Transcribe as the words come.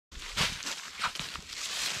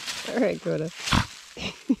Alright, Coda.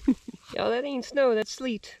 Y'all, that ain't snow, that's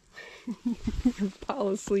sleet. Pile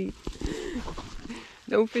of sleet.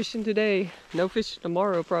 No fishing today. No fishing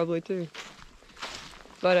tomorrow, probably, too.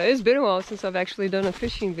 But it's been a while since I've actually done a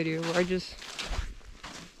fishing video where I just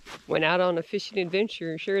went out on a fishing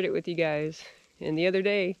adventure and shared it with you guys. And the other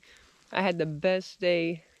day, I had the best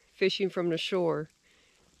day fishing from the shore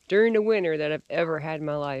during the winter that I've ever had in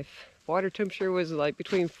my life. Water temperature was like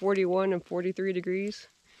between 41 and 43 degrees,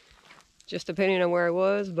 just depending on where I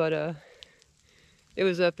was, but it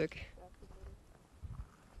was epic.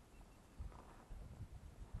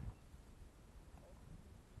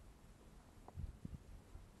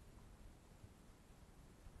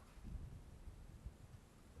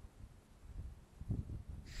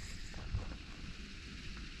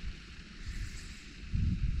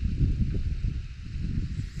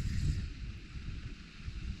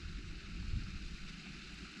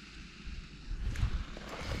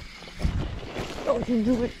 Oh, you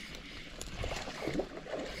do it.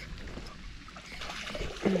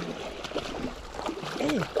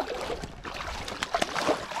 Hey.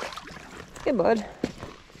 Hey, bud.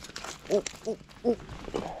 Oh, oh, oh.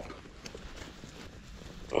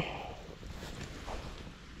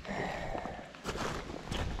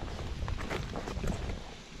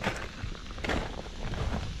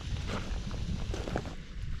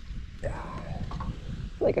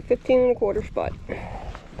 Like a 15 1/4 spot.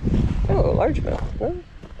 Oh, largemouth. Huh?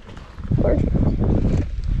 Largemouth.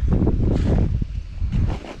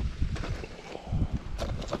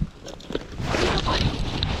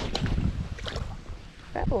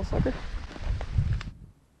 That little sucker.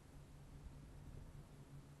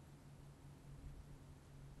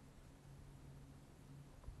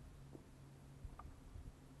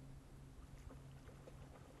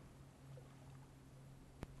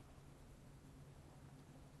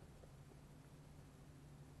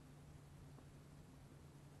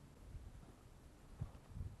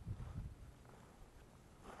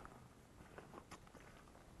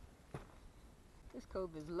 This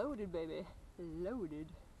cove is loaded, baby. Loaded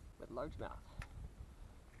with largemouth.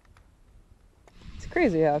 It's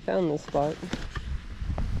crazy how I found this spot.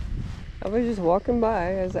 I was just walking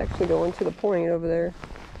by. I was actually going to the point over there.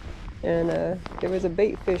 And there was a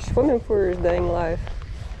bait fish swimming for his dang life.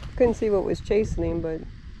 Couldn't see what was chasing him, but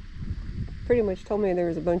pretty much told me there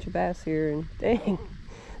was a bunch of bass here. And dang,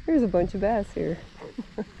 there's a bunch of bass here.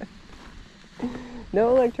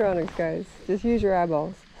 No electronics, guys. Just use your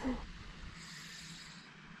eyeballs.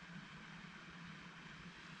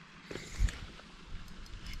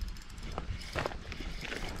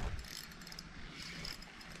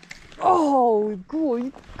 Oh, cool.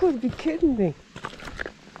 You gotta be kidding me.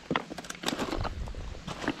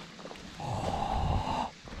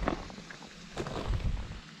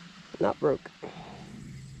 Not broke.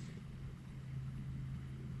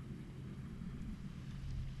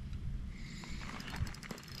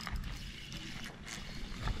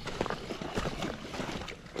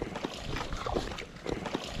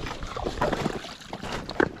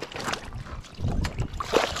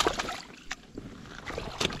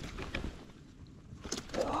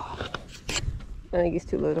 I think he's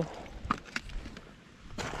too little.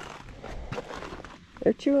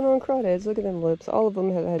 They're chewing on crawdads. Look at them lips. All of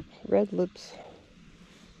them have had red lips.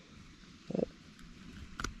 But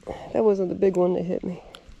that wasn't the big one that hit me.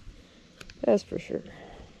 That's for sure.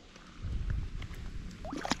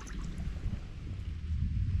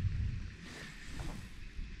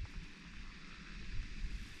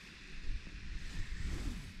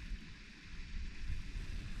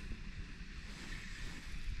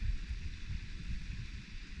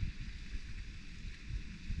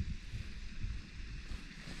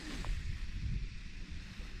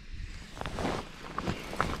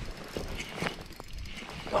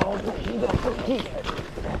 Oh, you got 14.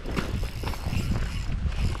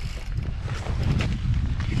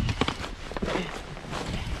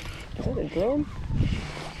 Is that a drum?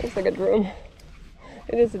 Looks like a drum.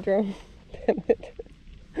 It is a drum. Damn it.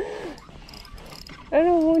 I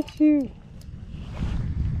don't want you.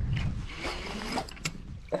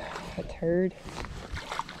 A turd.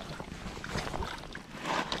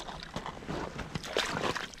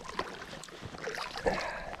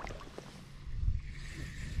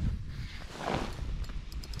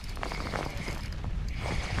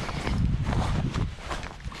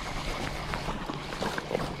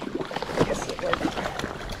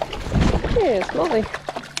 Yeah, smallie.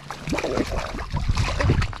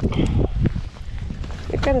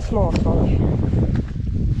 You're kind of small, smallie.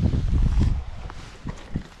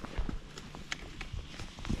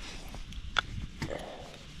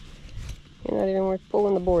 You're not even worth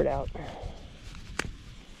pulling the board out.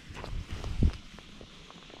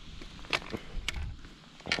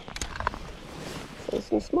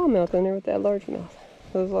 some smallmouth in there with that largemouth.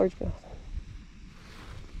 Those largemouth.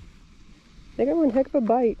 They got one heck of a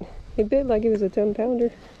bite. He bit like he was a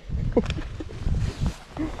 10-pounder.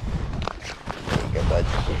 Good bud.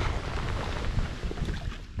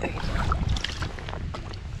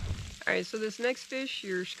 Alright, so this next fish,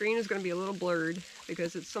 your screen is going to be a little blurred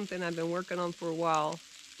because it's something I've been working on for a while.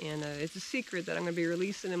 And it's a secret that I'm going to be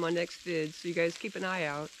releasing in my next vid, so you guys keep an eye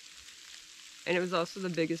out. And it was also the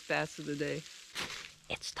biggest bass of the day.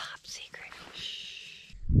 It's top secret. Shh.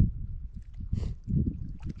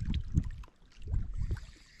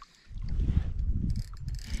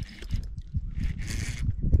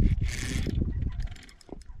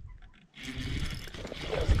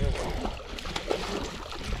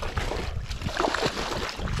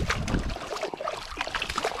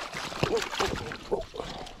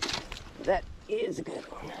 'That is a good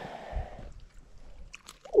one.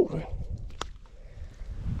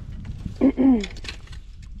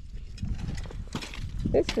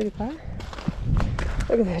 It's pretty pie.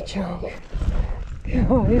 Look at that chunk.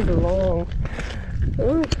 Oh, he's long.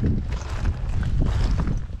 Ooh.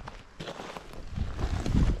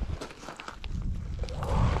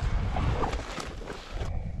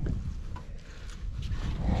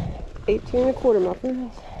 $18.25, my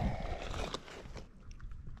friends.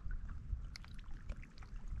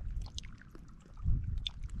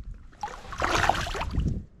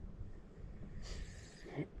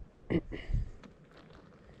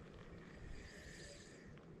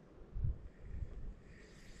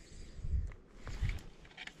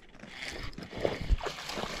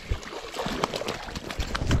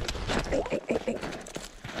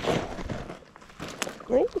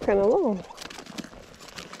 You're kind of long.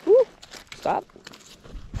 Woo. Stop.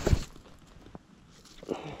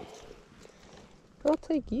 I'll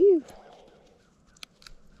take you.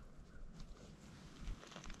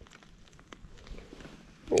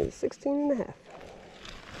 It's 16.5.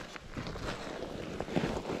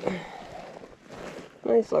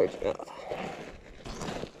 Nice largemouth.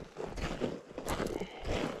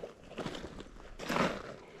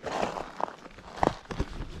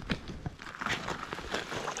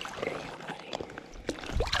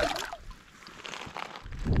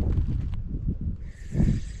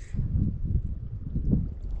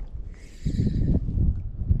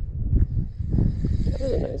 That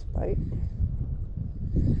was a nice bite.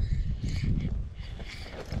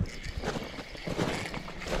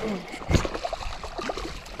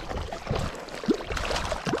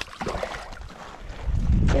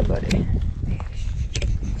 Yeah, buddy.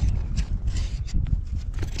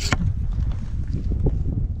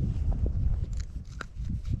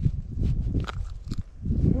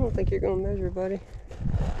 I don't think you're gonna measure, buddy.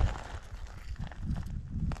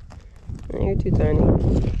 You're too tiny.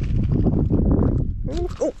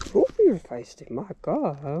 Oh, you're feisty. My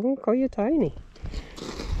God, I don't call you tiny.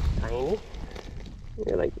 Tiny?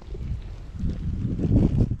 You're like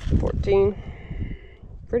 14.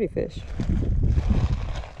 Pretty fish.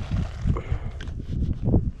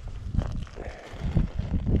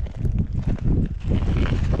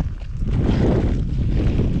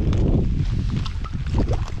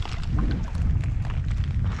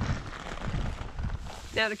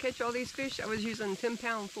 Now to catch all these fish, I was using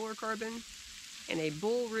 10-pound fluorocarbon and a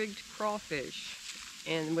bull-rigged crawfish.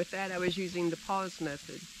 And with that, I was using the pause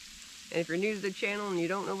method. And if you're new to the channel and you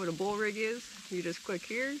don't know what a bull rig is, you just click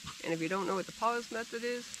here. And if you don't know what the pause method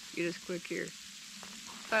is, you just click here.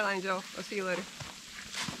 Bye, lines, y'all. I'll see you later.